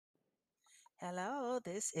Hello,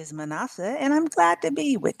 this is Manasa, and I'm glad to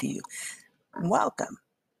be with you. Welcome,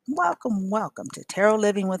 welcome to Tarot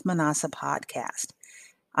Living with Manasa podcast.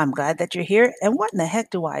 I'm glad that you're here. And what in the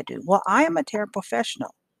heck do I do? Well, I am a tarot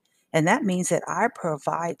professional, and that means that I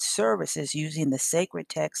provide services using the sacred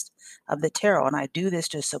text of the tarot. And I do this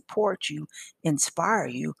to support you, inspire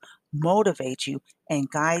you, motivate you, and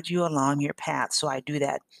guide you along your path. So I do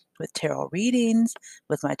that with tarot readings,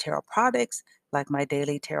 with my tarot products, like my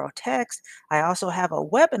daily tarot text. I also have a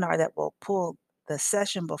webinar that will pull the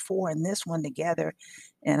session before and this one together,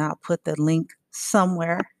 and I'll put the link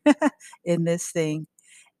somewhere in this thing,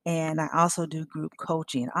 and I also do group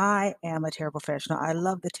coaching. I am a tarot professional. I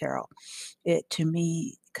love the tarot. It to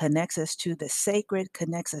me connects us to the sacred,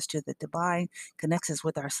 connects us to the divine, connects us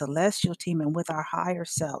with our celestial team and with our higher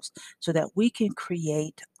selves so that we can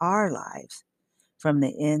create our lives from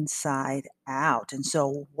the inside out. And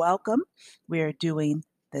so, welcome. We are doing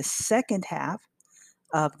the second half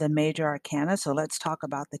of the major arcana. So, let's talk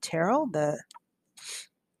about the tarot. The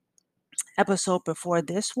episode before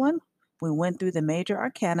this one, we went through the major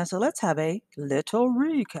arcana. So let's have a little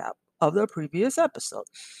recap of the previous episode.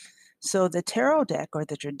 So the tarot deck, or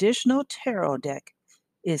the traditional tarot deck,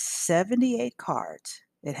 is 78 cards.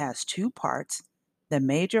 It has two parts: the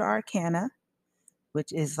major arcana,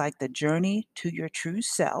 which is like the journey to your true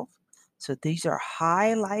self. So these are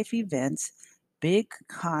high life events, big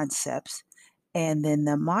concepts, and then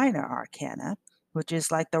the minor arcana, which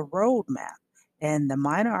is like the roadmap. And the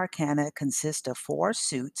minor arcana consists of four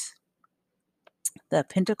suits: the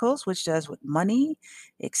pentacles, which does with money,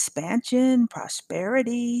 expansion,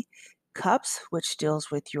 prosperity; cups, which deals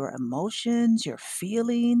with your emotions, your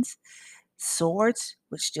feelings; swords,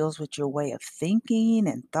 which deals with your way of thinking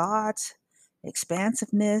and thoughts,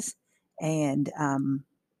 expansiveness; and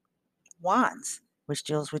wands, which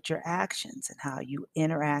deals with your actions and how you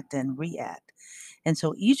interact and react. And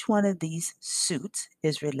so each one of these suits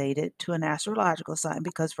is related to an astrological sign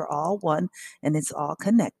because we're all one and it's all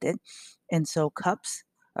connected. And so cups,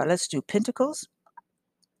 or let's do pentacles,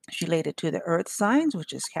 is related to the earth signs,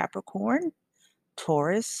 which is Capricorn,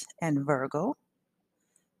 Taurus, and Virgo.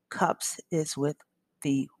 Cups is with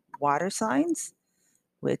the water signs,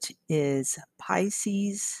 which is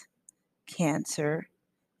Pisces, Cancer,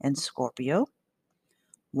 and Scorpio.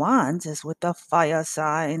 Wands is with the fire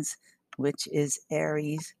signs, which is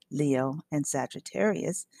Aries, Leo, and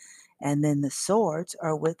Sagittarius. And then the swords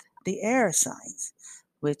are with the air signs,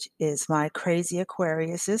 which is my crazy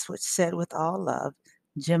Aquariuses, which said with all love,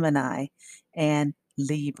 Gemini, and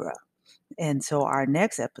Libra. And so our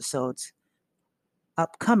next episodes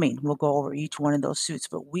upcoming, we'll go over each one of those suits,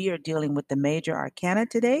 but we are dealing with the major arcana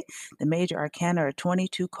today. The major arcana are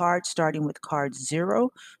 22 cards, starting with card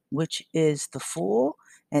 0, which is the Fool,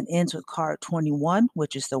 and ends with card 21,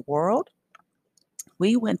 which is the World.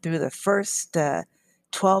 We went through the first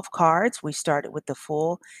 12 cards. We started with the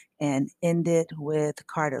Fool and ended with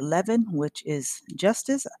card 11, which is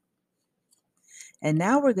Justice. And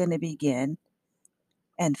now we're going to begin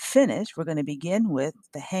and finish. We're going to begin with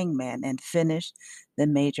the Hangman and finish the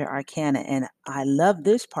major arcana. And I love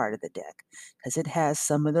this part of the deck because it has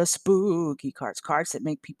some of the spooky cards, cards that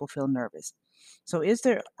make people feel nervous. So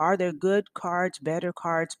are there good cards, better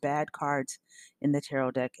cards, bad cards in the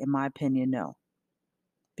tarot deck? In my opinion, no.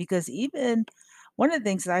 Because even one of the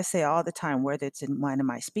things that I say all the time, whether it's in one of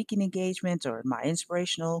my speaking engagements or my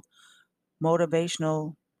inspirational,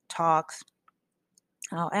 motivational talks,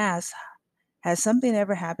 I'll ask, has something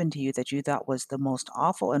ever happened to you that you thought was the most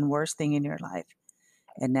awful and worst thing in your life?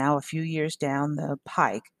 And now, a few years down the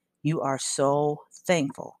pike, you are so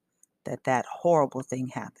thankful that that horrible thing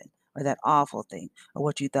happened, or that awful thing, or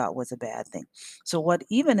what you thought was a bad thing. So, what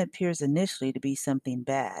even appears initially to be something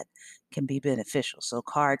bad can be beneficial. So,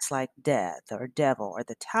 cards like Death or Devil or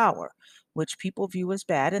the Tower, which people view as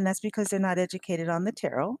bad, and that's because they're not educated on the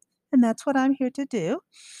tarot. And that's what I'm here to do,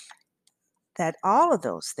 that all of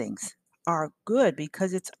those things are good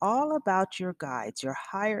because it's all about your guides, your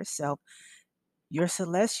higher self, your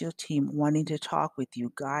celestial team wanting to talk with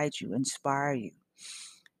you, guide you, inspire you.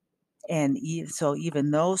 And so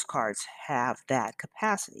even those cards have that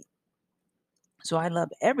capacity. So I love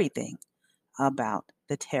everything about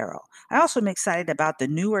the tarot. I also am excited about the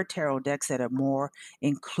newer tarot decks that are more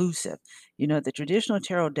inclusive. You know, the traditional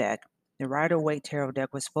tarot deck, the Rider-Waite tarot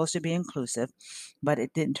deck, was supposed to be inclusive, but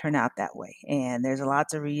it didn't turn out that way. And there's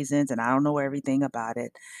lots of reasons, and I don't know everything about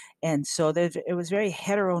it. And so it was very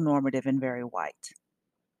heteronormative and very white.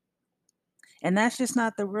 And that's just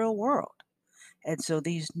not the real world. And so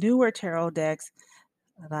these newer tarot decks,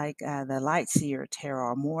 like the Light Seer Tarot,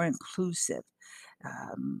 are more inclusive.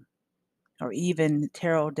 Um, or even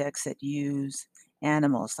tarot decks that use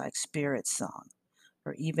animals like spirit song,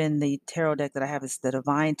 or even the tarot deck that I have is the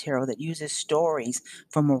Divine Tarot that uses stories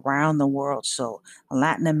from around the world. So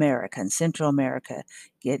Latin America and Central America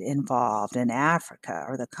get involved, in Africa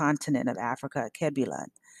or the continent of Africa, Kebulan,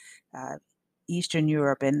 uh, Eastern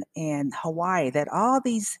Europe and Hawaii, that all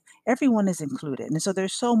these everyone is included. And so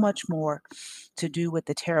there's so much more to do with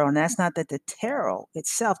the tarot. And that's not that the tarot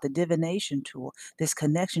itself, the divination tool, this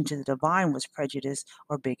connection to the divine was prejudiced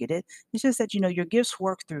or bigoted. It's just that, your gifts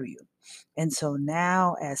work through you. And so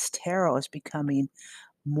now as tarot is becoming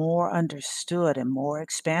more understood and more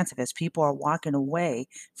expansive as people are walking away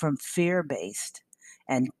from fear-based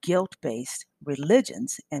and guilt-based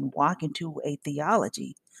religions and walking to a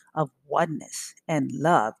theology of oneness and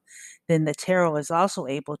love, then the tarot is also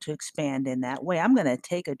able to expand in that way. I'm going to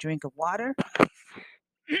take a drink of water.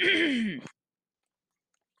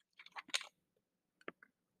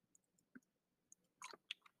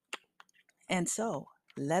 And so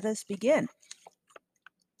let us begin.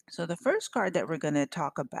 So the first card that we're going to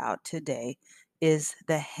talk about today is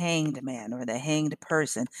the Hanged Man or the Hanged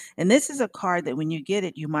Person. And this is a card that when you get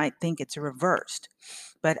it, you might think it's reversed,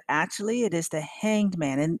 but actually it is the Hanged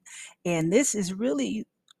Man. And this is really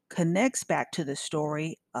connects back to the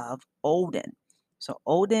story of Odin. So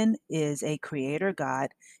Odin is a creator god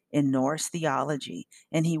in Norse theology,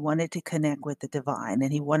 and he wanted to connect with the divine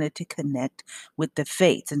and he wanted to connect with the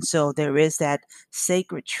fates. And so there is that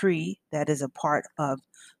sacred tree that is a part of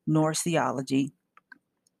Norse theology.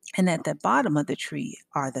 And at the bottom of the tree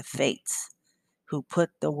are the fates who put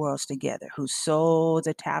the worlds together, who sew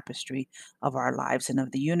the tapestry of our lives and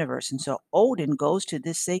of the universe. And so Odin goes to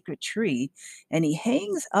this sacred tree and he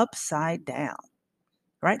hangs upside down,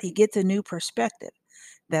 right? He gets a new perspective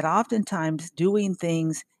that oftentimes doing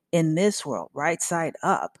things in this world, right side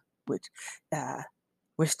up, which uh,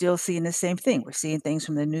 we're still seeing the same thing. We're seeing things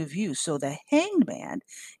from the new view. So the Hanged Man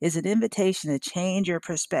is an invitation to change your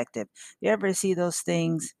perspective. You ever see those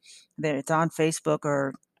things that it's on Facebook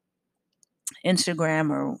or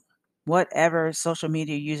Instagram or whatever social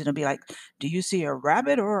media you're using to be like, do you see a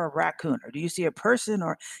rabbit or a raccoon? Or do you see a person?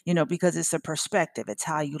 Or, because it's a perspective, it's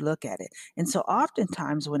how you look at it. And so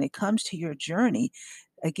oftentimes when it comes to your journey,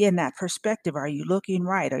 again, that perspective, are you looking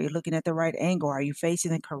right? Are you looking at the right angle? Are you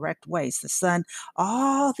facing the correct ways? The sun,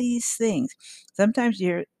 all these things. Sometimes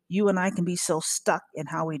you and I can be so stuck in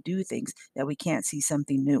how we do things that we can't see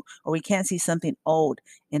something new or we can't see something old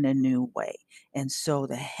in a new way. And so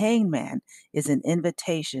the hangman is an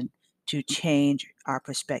invitation to change our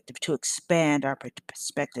perspective, to expand our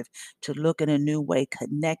perspective, to look in a new way,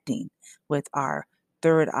 connecting with our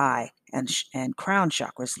third eye and crown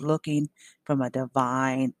chakras, looking from a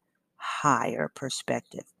divine, higher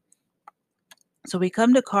perspective. So we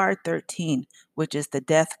come to card 13, which is the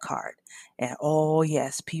death card. And oh,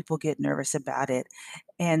 yes, people get nervous about it.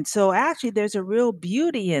 And so actually, there's a real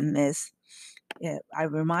beauty in this. It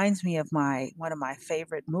reminds me of one of my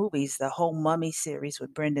favorite movies, the whole Mummy series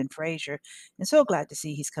with Brendan Fraser. And so glad to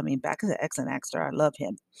see he's coming back. He's an excellent actor. I love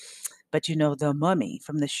him. But the Mummy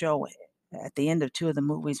from the show, at the end of two of the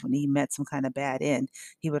movies, when he met some kind of bad end,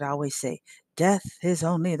 he would always say, "Death is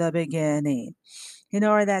only the beginning."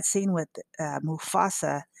 Or that scene with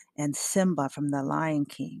Mufasa and Simba from The Lion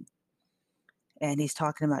King. And he's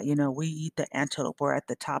talking about, we eat the antelope, we're at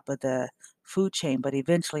the top of the food chain, but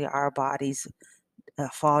eventually our bodies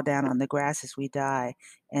fall down on the grass as we die,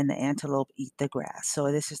 and the antelope eat the grass.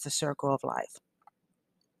 So this is the circle of life.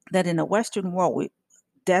 That in the Western world,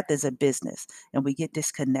 death is a business, and we get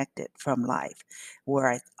disconnected from life.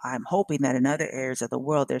 Where I'm hoping that in other areas of the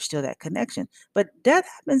world, there's still that connection. But death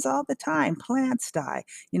happens all the time. Plants die.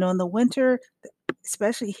 In the winter,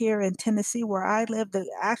 especially here in Tennessee where I live,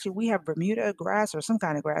 actually we have Bermuda grass or some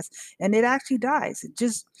kind of grass, and it actually dies. It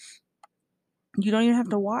just you don't even have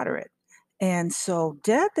to water it. And so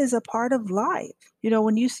death is a part of life.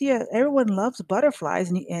 When you see everyone loves butterflies,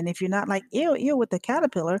 and if you're not like, ew, ew with the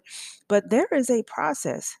caterpillar, but there is a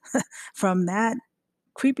process from that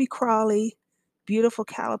creepy crawly, beautiful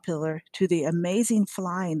caterpillar to the amazing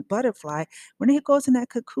flying butterfly. When it goes in that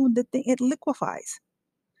cocoon, the thing, it liquefies.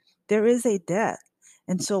 There is a death.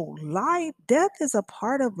 And so death is a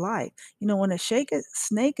part of life. When snake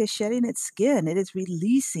is shedding its skin, it is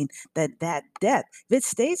releasing that death. If it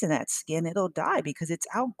stays in that skin, it'll die because it's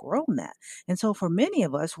outgrown that. And so for many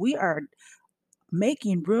of us, we are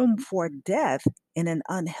making room for death in an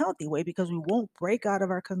unhealthy way because we won't break out of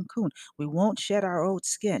our cocoon. We won't shed our old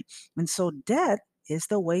skin. And so death is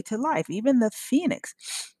the way to life. Even the phoenix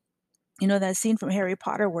You know that scene from Harry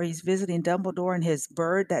Potter where he's visiting Dumbledore and his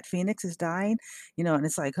bird, that phoenix, is dying? And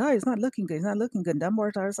it's like, "Oh, he's not looking good, he's not looking good."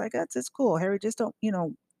 Dumbledore's like, "That's it's cool, Harry, just don't,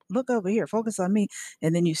 look over here, focus on me."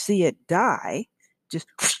 And then you see it die, just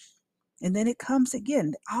and then it comes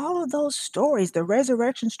again. All of those stories, the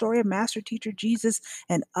resurrection story of Master Teacher Jesus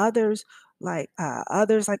and others like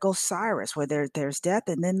Osiris, where there's death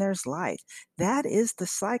and then there's life. That is the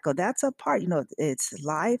cycle. That's a part, it's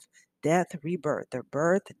life, death, rebirth, or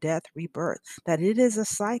birth, death, rebirth. That it is a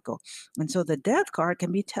cycle. And so the death card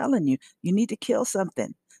can be telling you you need to kill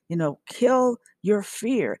something. Kill your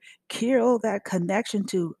fear, kill that connection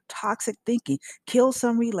to toxic thinking, kill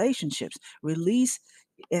some relationships, release,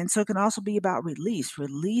 and so it can also be about release.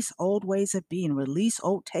 Release old ways of being, release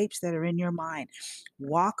old tapes that are in your mind.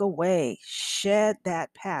 Walk away, shed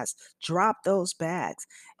that past, drop those bags.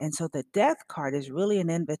 And so the death card is really an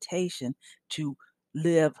invitation to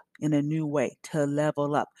live in a new way, to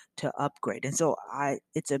level up, to upgrade. And so I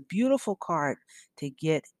it's a beautiful card to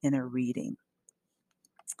get in a reading.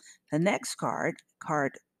 The next card,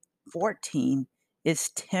 card 14, is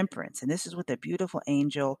temperance. And this is with a beautiful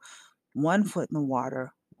angel, 1 foot in the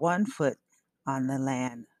water, 1 foot on the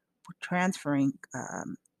land, transferring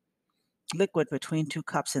liquid between two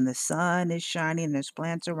cups, and the sun is shining, and there's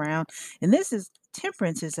plants around. And this is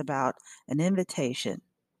temperance is about an invitation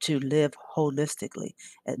to live holistically,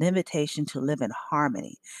 an invitation to live in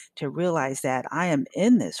harmony, to realize that I am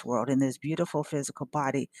in this world, in this beautiful physical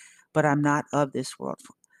body, but I'm not of this world.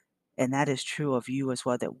 And that is true of you as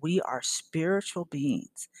well, that we are spiritual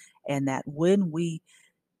beings, and that when we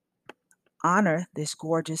honor this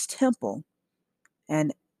gorgeous temple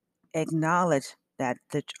and acknowledge that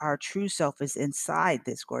our true self is inside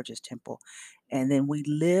this gorgeous temple. And then we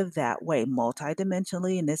live that way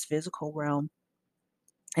multidimensionally in this physical realm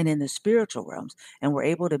and in the spiritual realms. And we're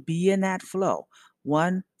able to be in that flow,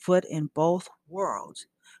 1 foot in both worlds.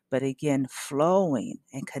 But again, flowing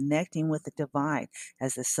and connecting with the divine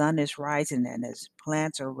as the sun is rising and as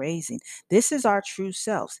plants are raising. This is our true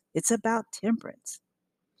selves. It's about temperance.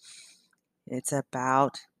 It's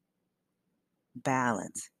about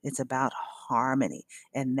balance. It's about harmony.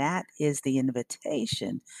 And that is the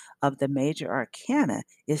invitation of the major arcana,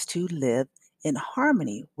 is to live in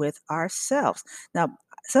harmony with ourselves. Now,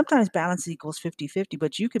 sometimes balance equals 50-50,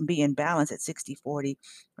 but you can be in balance at 60-40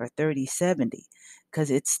 or 30-70,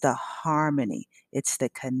 because it's the harmony, it's the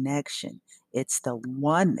connection, it's the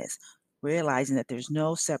oneness, realizing that there's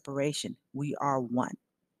no separation. We are one.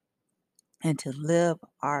 And to live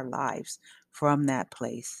our lives from that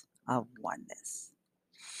place of oneness.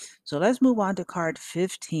 So let's move on to card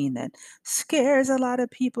 15 that scares a lot of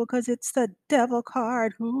people because it's the devil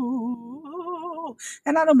card. Ooh.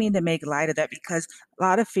 And I don't mean to make light of that, because a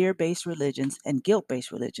lot of fear based religions and guilt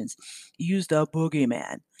based religions use the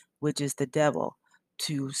boogeyman, which is the devil,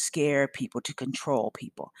 to scare people, to control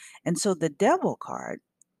people. And so the devil card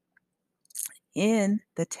in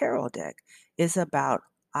the tarot deck is about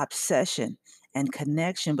obsession and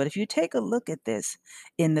connection. But if you take a look at this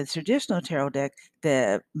in the traditional tarot deck,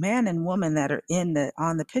 the man and woman that are in the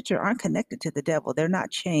on the picture aren't connected to the devil. They're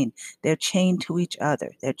not chained. They're chained to each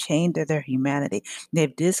other. They're chained to their humanity.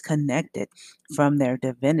 They've disconnected from their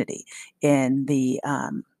divinity. In the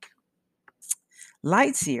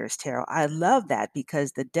Light Seers Tarot. I love that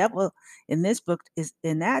because the devil in this book is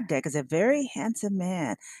in that deck is a very handsome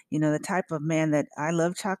man. The type of man that I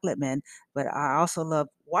love, chocolate men, but I also love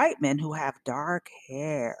white men who have dark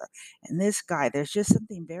hair. And this guy, there's just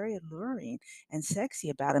something very alluring and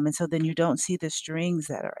sexy about him. And so then you don't see the strings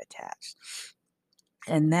that are attached.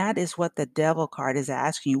 And that is what the devil card is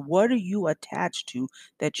asking you. What are you attached to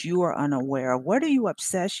that you are unaware of? What are you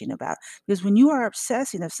obsessing about? Because when you are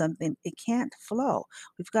obsessing of something, it can't flow.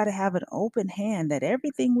 We've got to have an open hand that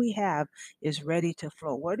everything we have is ready to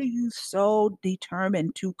flow. What are you so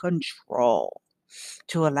determined to control?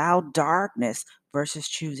 To allow darkness versus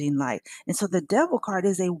choosing light. And so the devil card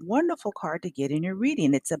is a wonderful card to get in your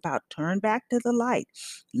reading. It's about turn back to the light.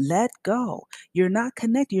 Let go. You're not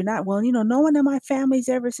connected. You're not, well, no one in my family's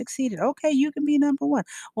ever succeeded. Okay, you can be number one.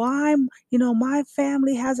 Well, my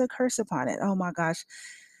family has a curse upon it. Oh my gosh.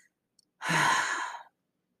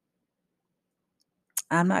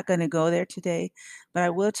 I'm not going to go there today, but I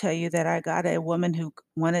will tell you that I got a woman who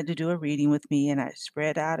wanted to do a reading with me, and I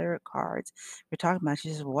spread out her cards. We're talking about, she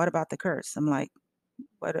says, "Well, what about the curse?" I'm like,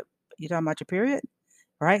 "What? You talking about your period?"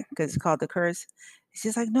 Right? Because it's called the curse.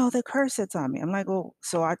 She's like, "No, the curse sits on me." I'm like, "Well,"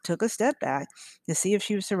 so I took a step back to see if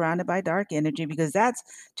she was surrounded by dark energy, because that's,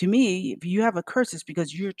 to me, if you have a curse, it's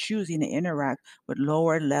because you're choosing to interact with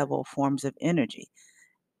lower level forms of energy,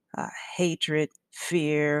 hatred,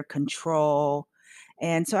 fear, control.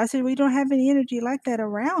 And so I said, "Well, you don't have any energy like that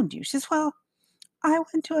around you." She says, "Well, I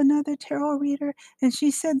went to another tarot reader and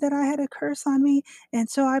she said that I had a curse on me. And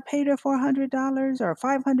so I paid her $400 or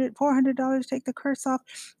 $400 to take the curse off.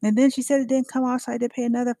 And then she said it didn't come off, so I had to pay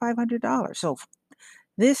another $500." So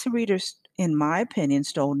this reader, in my opinion,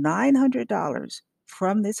 stole $900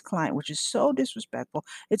 from this client, which is so disrespectful.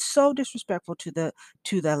 It's so disrespectful to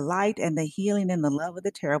the light and the healing and the love of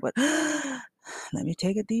the tarot. But let me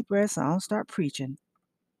take a deep breath so I don't start preaching.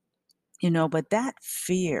 But that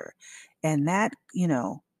fear and that,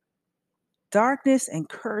 darkness and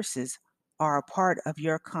curses are a part of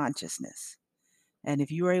your consciousness. And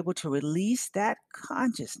if you are able to release that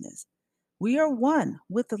consciousness, we are one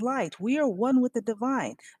with the light. We are one with the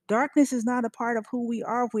divine. Darkness is not a part of who we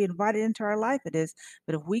are. If we invite it into our life, it is.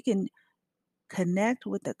 But if we can connect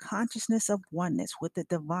with the consciousness of oneness, with the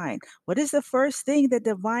divine, what is the first thing that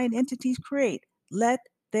divine entities create? Let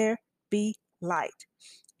there be light.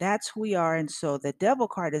 That's who we are. And so the devil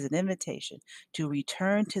card is an invitation to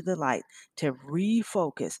return to the light, to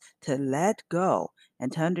refocus, to let go,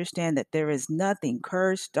 and to understand that there is nothing,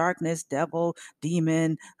 curse, darkness, devil,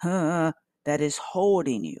 demon, that is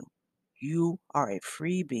holding you. You are a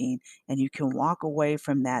free being, and you can walk away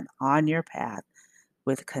from that on your path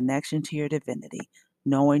with connection to your divinity,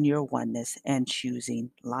 knowing your oneness and choosing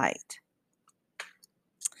light.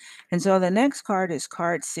 And so the next card is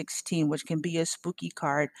card 16, which can be a spooky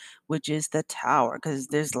card, which is the tower, because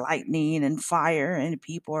there's lightning and fire and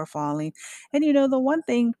people are falling. And the one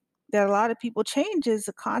thing that a lot of people change is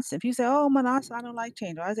a constant. If you say, "Oh, Manas, I don't like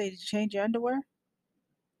change." I say, "Did you change your underwear?"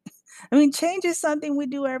 I mean, change is something we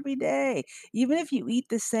do every day. Even if you eat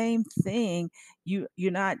the same thing,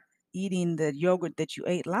 you're not eating the yogurt that you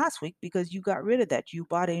ate last week because you got rid of that. You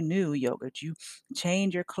bought a new yogurt. You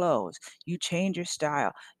change your clothes. You change your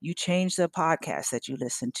style. You change the podcast that you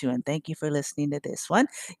listen to. And thank you for listening to this one.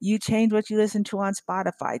 You change what you listen to on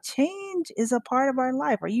Spotify. Change is a part of our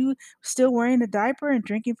life. Are you still wearing a diaper and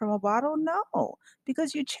drinking from a bottle? No,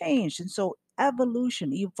 because you changed. And so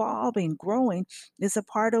evolution, evolving, growing is a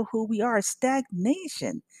part of who we are.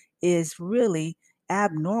 Stagnation is really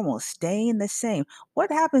abnormal, staying the same.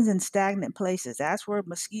 What happens in stagnant places? That's where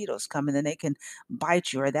mosquitoes come in and they can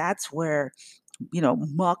bite you, or that's where,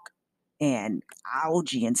 muck and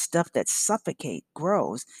algae and stuff that suffocate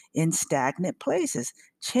grows in stagnant places.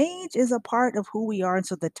 Change is a part of who we are. And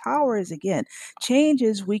so the tower is, again, change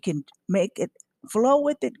is we can make it flow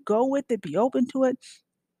with it, go with it, be open to it,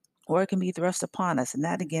 or it can be thrust upon us. And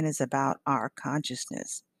that again is about our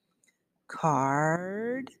consciousness.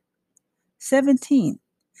 Card 17.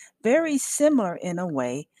 Very similar in a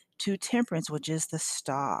way to Temperance, which is the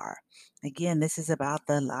star. Again, this is about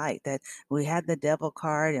the light, that we had the devil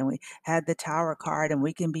card and we had the tower card, and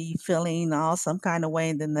we can be feeling all some kind of way.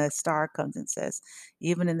 And then the star comes and says,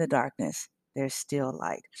 even in the darkness, there's still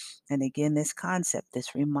light. And again, this concept,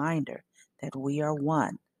 this reminder that we are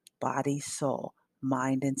one, body, soul,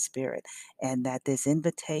 mind, and spirit. And that this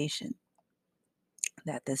invitation,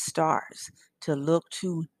 that the stars, to look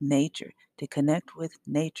to nature, to connect with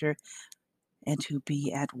nature, and to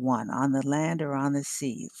be at one on the land or on the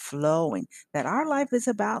sea, flowing. That our life is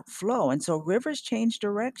about flow. And so rivers change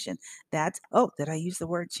direction. Did I use the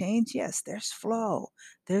word change? Yes, there's flow,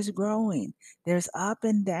 there's growing, there's up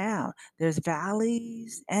and down, there's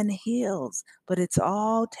valleys and hills, but it's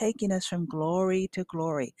all taking us from glory to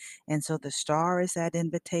glory. And so the star is that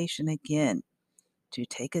invitation again to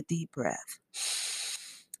take a deep breath,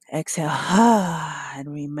 exhale,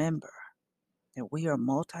 and remember that we are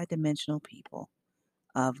multidimensional people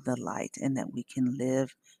of the light and that we can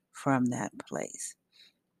live from that place.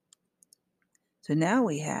 So now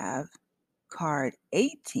we have card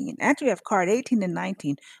 18. Actually, we have card 18 and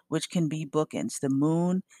 19, which can be bookends, the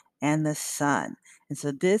moon and the sun. And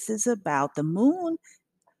so this is about the moon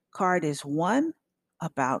card is one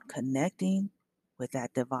about connecting with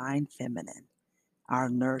that divine feminine, our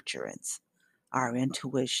nurturance, our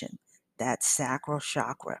intuition, that sacral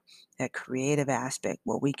chakra, that creative aspect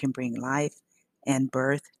where we can bring life and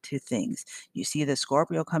birth to things. You see the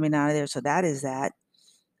Scorpio coming out of there. So that is that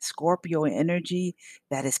Scorpio energy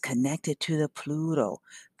that is connected to the Pluto,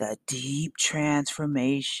 the deep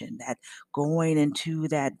transformation, that going into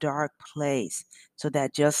that dark place. So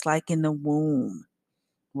that just like in the womb,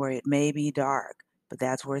 where it may be dark, but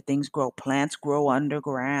that's where things grow. Plants grow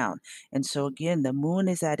underground. And so, again, the moon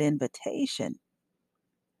is that invitation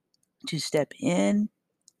to step in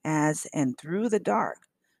as and through the dark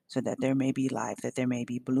so that there may be life, that there may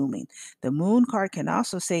be blooming. The moon card can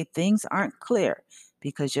also say things aren't clear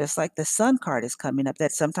because just like the sun card is coming up,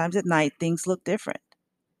 that sometimes at night things look different.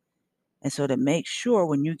 And so to make sure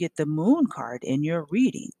when you get the moon card in your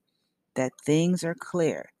reading that things are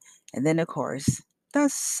clear. And then, of course, the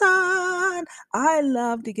sun. I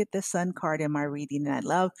love to get the sun card in my reading. And I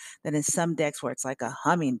love that in some decks where it's like a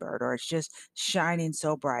hummingbird or it's just shining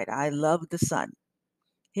so bright. I love the sun.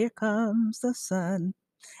 Here comes the sun.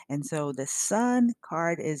 And so the sun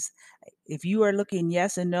card is, if you are looking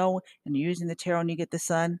yes and no and you're using the tarot and you get the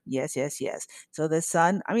sun, yes, yes, yes. So the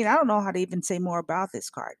sun, I mean, I don't know how to even say more about this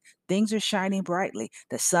card. Things are shining brightly.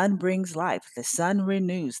 The sun brings life. The sun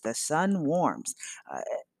renews. The sun warms. Uh,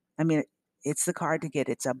 I mean, it's the card to get.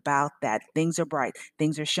 It's about that. Things are bright.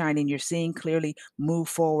 Things are shining. You're seeing clearly. Move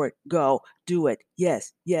forward. Go. Do it.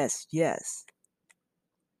 Yes, yes, yes.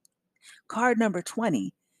 Card number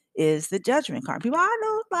 20 is the judgment card. People, I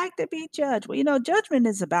don't like to be judged. Well, judgment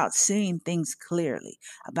is about seeing things clearly,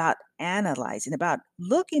 about analyzing, about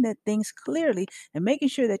looking at things clearly and making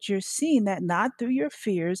sure that you're seeing that not through your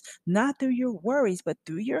fears, not through your worries, but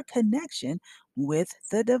through your connection with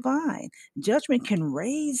the divine. Judgment can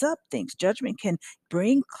raise up things, judgment can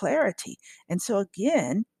bring clarity. And so,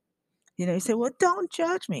 again, you say, well, don't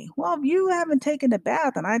judge me. Well, if you haven't taken a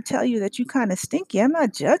bath and I tell you that you kind of stinky, I'm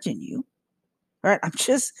not judging you. Right?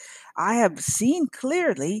 I have seen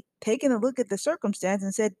clearly, taken a look at the circumstance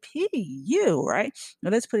and said, pity you, right? Now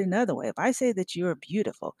let's put it another way. If I say that you're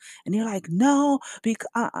beautiful and you're like, no, because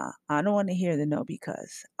I don't want to hear the no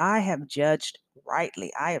because I have judged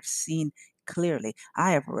rightly. I have seen clearly.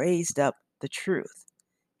 I have raised up the truth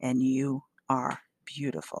and you are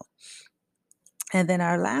beautiful. And then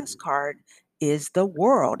our last card is the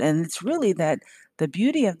world. And it's really that the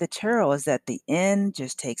beauty of the tarot is that the end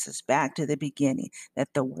just takes us back to the beginning, that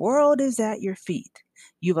the world is at your feet.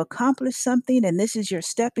 You've accomplished something, and this is your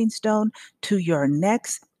stepping stone to your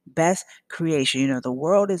next best creation. The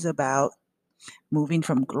world is about moving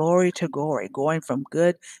from glory to glory, going from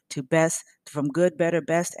good to best, from good, better,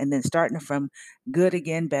 best, and then starting from good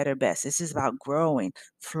again, better, best. This is about growing,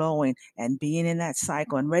 flowing, and being in that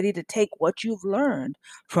cycle and ready to take what you've learned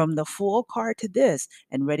from the full card to this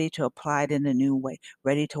and ready to apply it in a new way,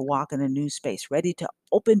 ready to walk in a new space, ready to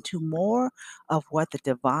open to more of what the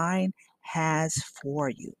divine has for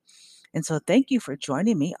you. And so, thank you for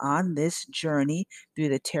joining me on this journey through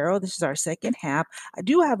the tarot. This is our second half. I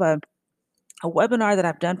do have a webinar that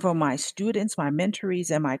I've done for my students, my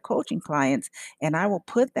mentorees, and my coaching clients. And I will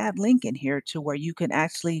put that link in here to where you can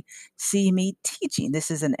actually see me teaching.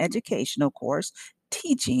 This is an educational course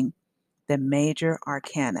teaching the major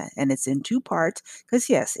arcana, and it's in two parts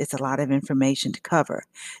because yes, it's a lot of information to cover.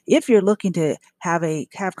 If you're looking to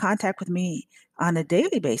have contact with me on a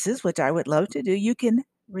daily basis, which I would love to do, you can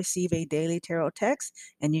receive a daily tarot text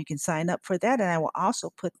and you can sign up for that, and I will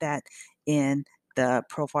also put that in the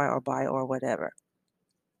profile or bio or whatever.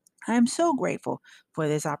 I'm so grateful for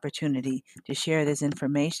this opportunity to share this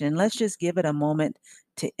information, and let's just give it a moment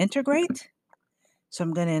to integrate. So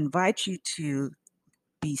I'm going to invite you to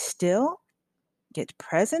be still, get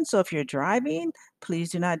present. So if you're driving,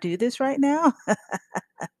 please do not do this right now.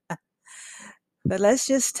 But let's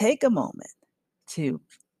just take a moment to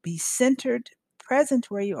be centered,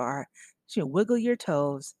 present where you are. So wiggle your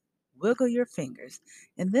toes, wiggle your fingers,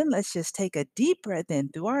 and then let's just take a deep breath in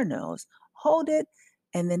through our nose, hold it,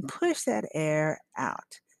 and then push that air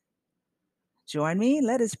out. Join me.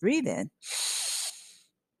 Let us breathe in.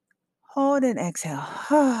 Hold and exhale.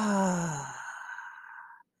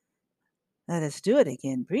 Let us do it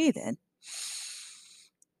again. Breathe in.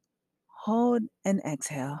 Hold and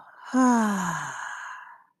exhale. And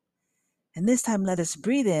this time, let us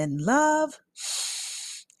breathe in love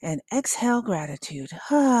and exhale gratitude.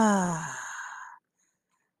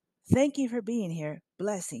 Thank you for being here.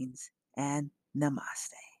 Blessings and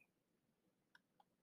namaste.